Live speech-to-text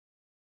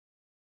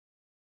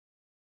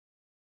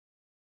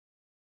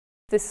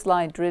This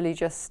slide really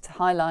just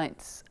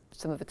highlights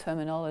some of the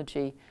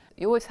terminology.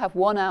 You always have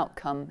one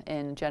outcome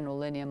in general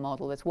linear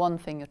model. There's one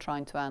thing you're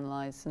trying to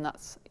analyse, and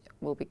that's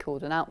will be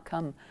called an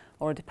outcome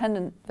or a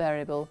dependent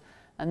variable.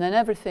 And then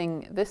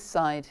everything this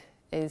side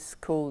is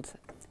called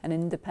an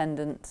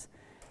independent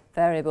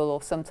variable,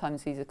 or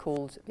sometimes these are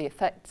called the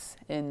effects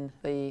in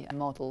the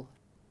model.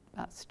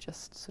 That's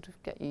just sort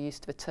of get you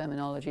used to the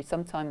terminology.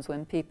 Sometimes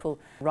when people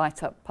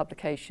write up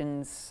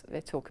publications, they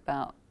talk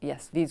about,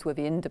 yes, these were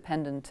the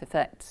independent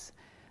effects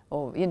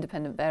or the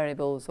independent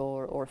variables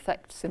or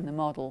effects in the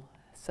model.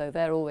 So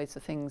they're always the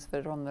things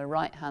that are on the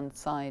right-hand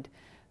side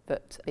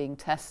that are being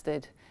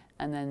tested,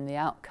 and then the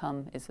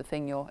outcome is the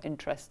thing you're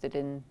interested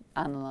in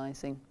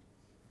analysing.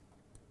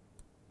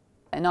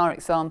 In our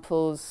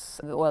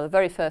examples, well, the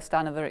very first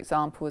ANOVA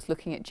example was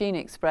looking at gene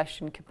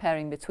expression,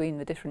 comparing between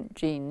the different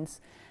genes.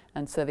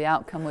 And so the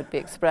outcome would be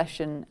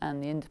expression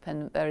and the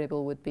independent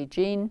variable would be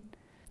gene.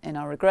 In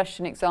our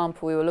regression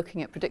example, we were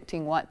looking at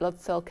predicting white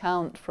blood cell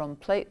count from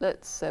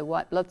platelets. So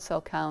white blood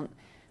cell count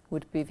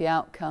would be the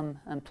outcome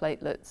and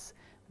platelets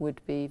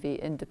would be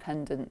the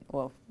independent,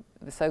 well,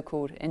 the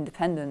so-called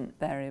independent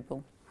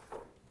variable.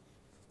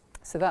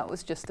 So that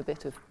was just a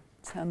bit of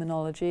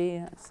terminology.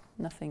 That's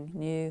nothing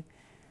new.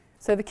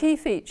 So the key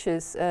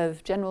features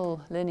of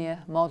general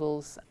linear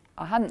models,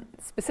 I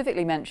hadn't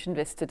specifically mentioned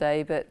this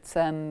today, but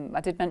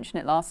I did mention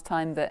it last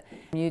time, that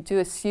you do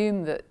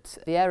assume that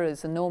the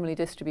errors are normally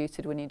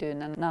distributed when you do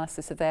an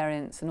analysis of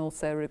variance and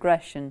also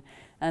regression.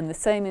 And the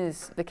same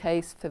is the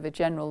case for the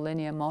general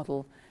linear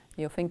model.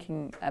 You're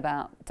thinking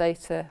about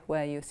data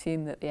where you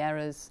assume that the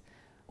errors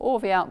or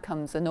the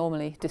outcomes are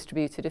normally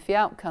distributed. If the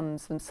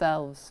outcomes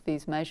themselves,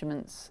 these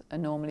measurements, are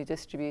normally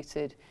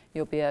distributed,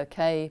 you'll be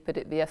okay, but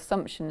the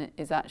assumption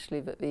is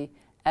actually that the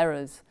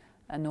errors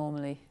are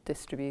normally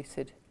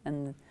distributed,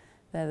 and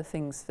they're the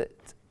things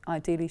that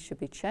ideally should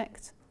be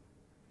checked.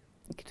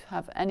 You could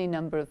have any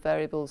number of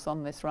variables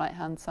on this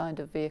right-hand side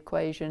of the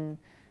equation,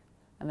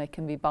 and they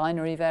can be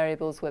binary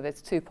variables where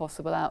there's two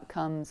possible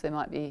outcomes. There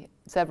might be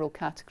several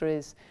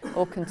categories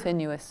or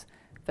continuous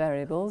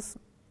variables.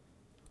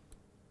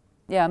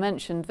 Yeah, I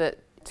mentioned that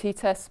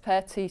t-tests,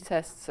 pair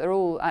t-tests are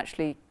all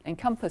actually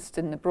encompassed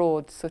in the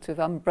broad sort of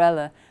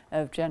umbrella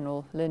of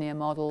general linear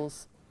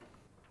models,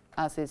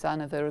 as is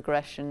ANOVA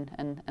regression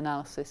and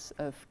analysis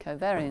of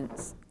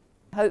covariance.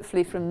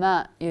 Hopefully from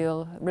that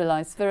you'll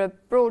realise there are a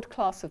broad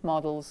class of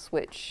models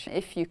which,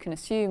 if you can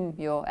assume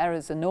your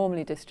errors are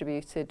normally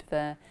distributed,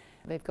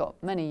 they've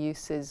got many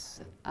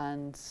uses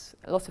and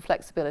a lot of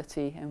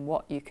flexibility in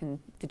what you can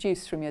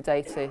deduce from your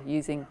data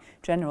using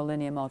general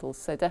linear models,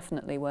 so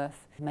definitely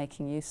worth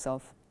making use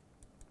of.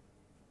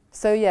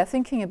 So yeah,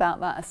 thinking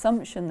about that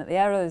assumption that the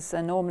errors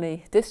are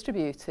normally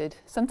distributed,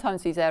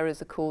 sometimes these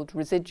errors are called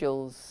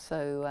residuals,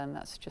 so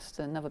that's just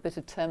another bit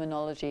of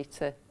terminology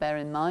to bear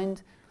in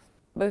mind.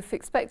 Both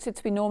expected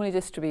to be normally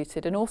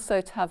distributed and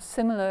also to have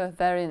similar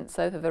variance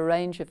over the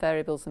range of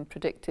variables and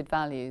predicted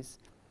values.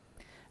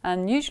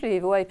 And usually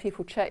the way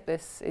people check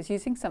this is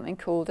using something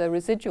called a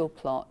residual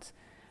plot,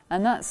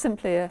 and that's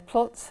simply a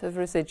plot of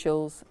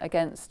residuals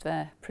against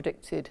their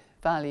predicted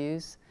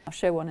values. I'll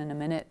show one in a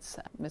minute.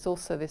 There's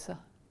also this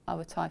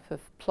other type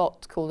of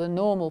plot called a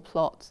normal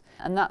plot,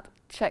 and that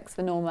checks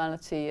the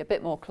normality a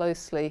bit more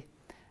closely,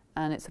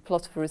 and it's a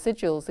plot of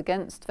residuals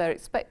against their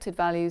expected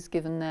values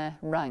given their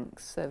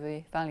ranks, so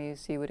the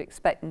values you would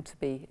expect them to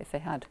be if they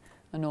had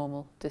a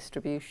normal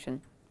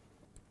distribution.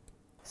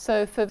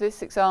 So for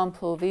this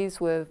example, these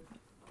were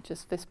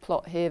just this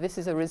plot here. This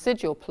is a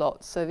residual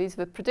plot, so these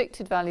are the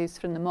predicted values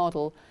from the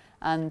model,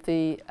 and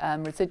the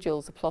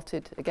residuals are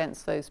plotted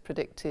against those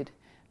predicted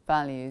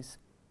values.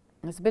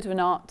 There's a bit of an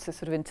art to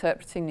sort of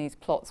interpreting these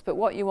plots, but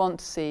what you want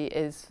to see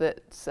is that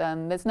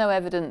there's no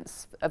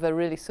evidence of a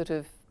really sort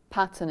of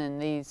pattern in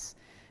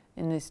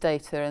this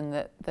data, and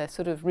that they're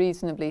sort of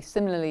reasonably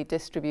similarly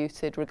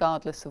distributed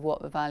regardless of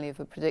what the value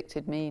of a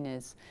predicted mean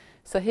is.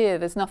 So here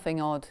there's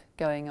nothing odd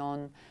going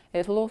on.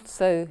 It'll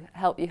also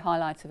help you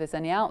highlight if there's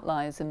any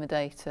outliers in the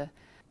data.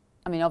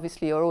 I mean,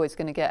 obviously you're always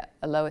going to get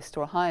a lowest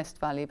or a highest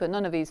value, but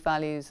none of these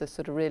values are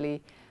sort of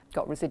really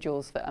got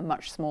residuals that are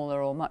much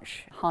smaller or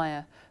much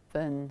higher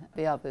than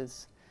the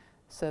others.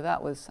 So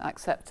that was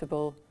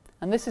acceptable.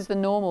 And this is the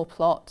normal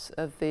plot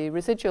of the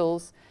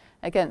residuals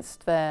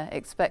against their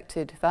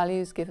expected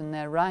values given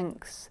their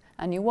ranks,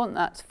 and you want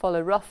that to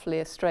follow roughly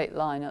a straight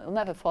line. It'll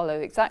never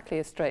follow exactly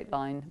a straight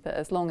line, but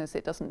as long as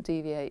it doesn't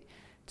deviate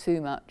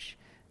too much.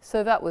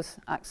 So that was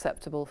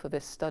acceptable for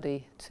this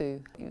study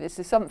too. This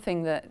is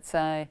something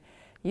that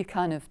you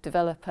kind of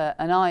develop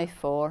an eye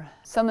for.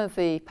 Some of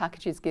the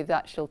packages give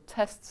actual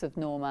tests of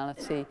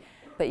normality,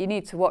 but you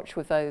need to watch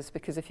with those,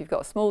 because if you've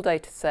got a small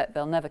data set,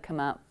 they'll never come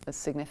out as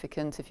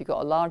significant. If you've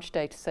got a large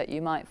data set, you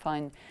might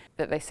find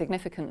that they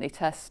significantly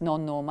test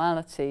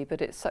non-normality,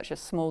 but it's such a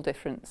small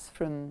difference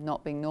from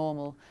not being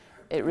normal,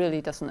 it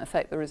really doesn't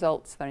affect the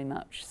results very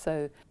much.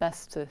 So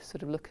best to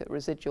sort of look at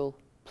residual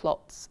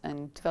plots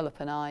and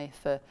develop an eye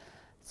for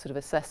sort of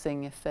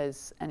assessing if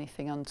there's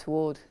anything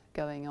untoward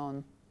going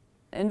on.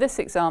 In this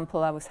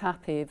example, I was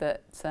happy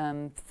that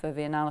for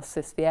the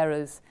analysis, the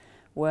errors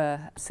were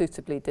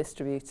suitably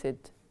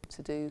distributed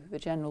to do the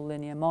general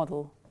linear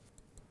model.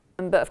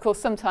 But of course,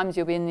 sometimes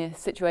you'll be in a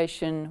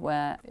situation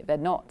where the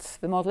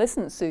model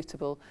isn't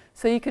suitable.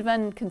 So you could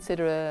then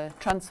consider a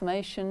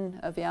transformation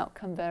of the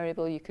outcome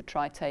variable. You could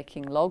try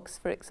taking logs,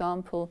 for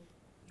example.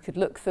 You could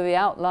look for the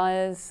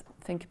outliers,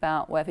 think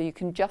about whether you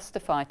can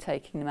justify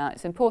taking them out.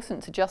 It's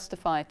important to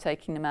justify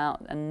taking them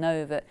out and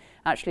know that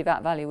actually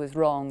that value was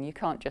wrong. You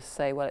can't just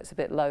say, well, it's a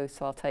bit low,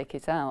 so I'll take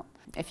it out.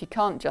 If you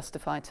can't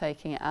justify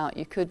taking it out,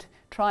 you could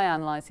try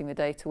analysing the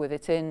data with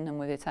it in and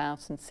with it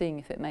out and seeing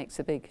if it makes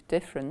a big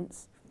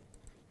difference.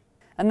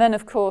 And then,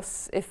 of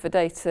course, if the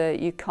data,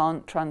 you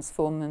can't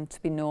transform them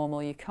to be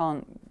normal, you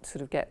can't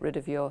sort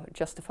of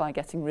justify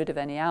getting rid of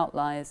any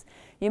outliers,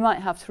 you might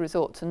have to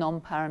resort to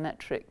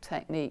non-parametric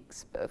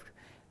techniques.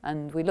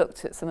 And we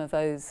looked at some of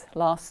those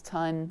last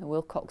time, the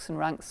Wilcoxon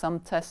rank sum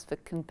test for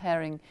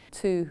comparing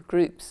two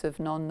groups of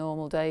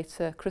non-normal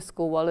data.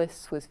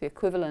 Kruskal-Wallis was the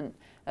equivalent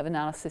of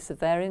analysis of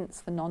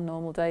variance for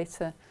non-normal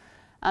data.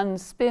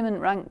 And Spearman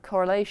rank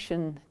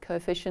correlation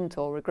coefficient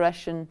or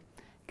regression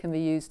can be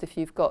used if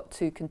you've got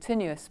two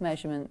continuous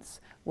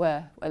measurements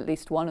where at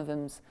least one of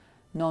them's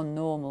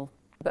non-normal.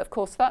 But of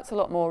course that's a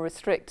lot more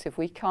restrictive.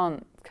 We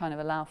can't kind of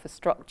allow for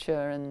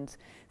structure and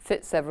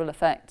fit several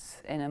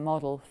effects in a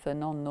model for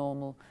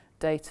non-normal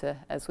data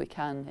as we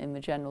can in the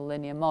general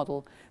linear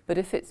model. But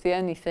if it's the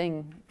only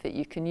thing that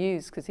you can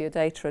use because your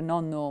data are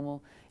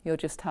non-normal, you'll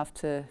just have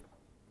to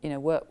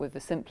work with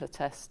the simpler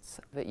tests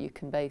that you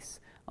can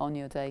base on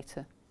your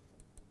data.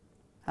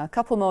 A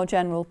couple more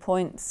general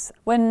points.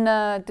 When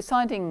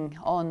deciding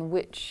on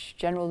which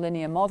general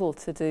linear model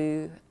to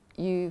do,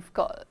 you've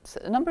got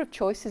a number of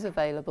choices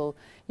available.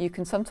 You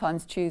can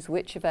sometimes choose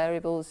which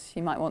variables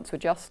you might want to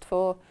adjust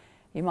for.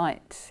 You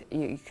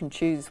can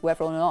choose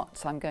whether or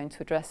not I'm going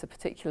to address a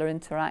particular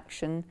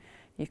interaction.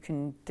 You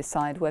can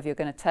decide whether you're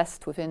going to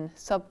test within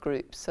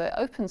subgroups. So it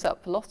opens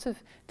up a lot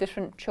of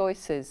different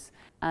choices,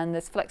 and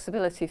there's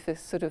flexibility for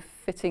sort of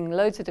fitting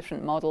loads of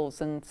different models,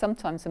 and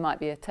sometimes there might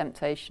be a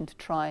temptation to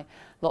try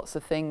lots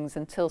of things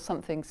until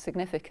something's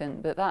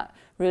significant, but that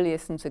really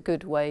isn't a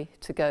good way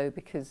to go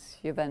because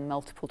you're then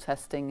multiple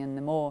testing, and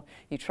the more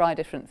you try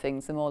different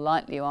things, the more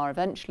likely you are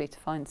eventually to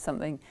find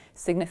something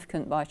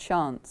significant by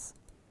chance.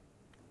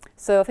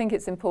 So I think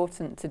it's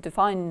important to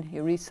define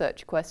your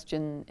research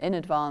question in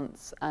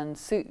advance and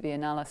suit the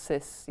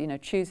analysis,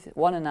 choose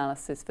one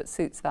analysis that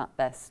suits that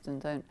best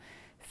and don't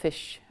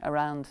fish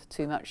around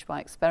too much by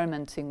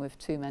experimenting with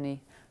too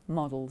many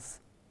models.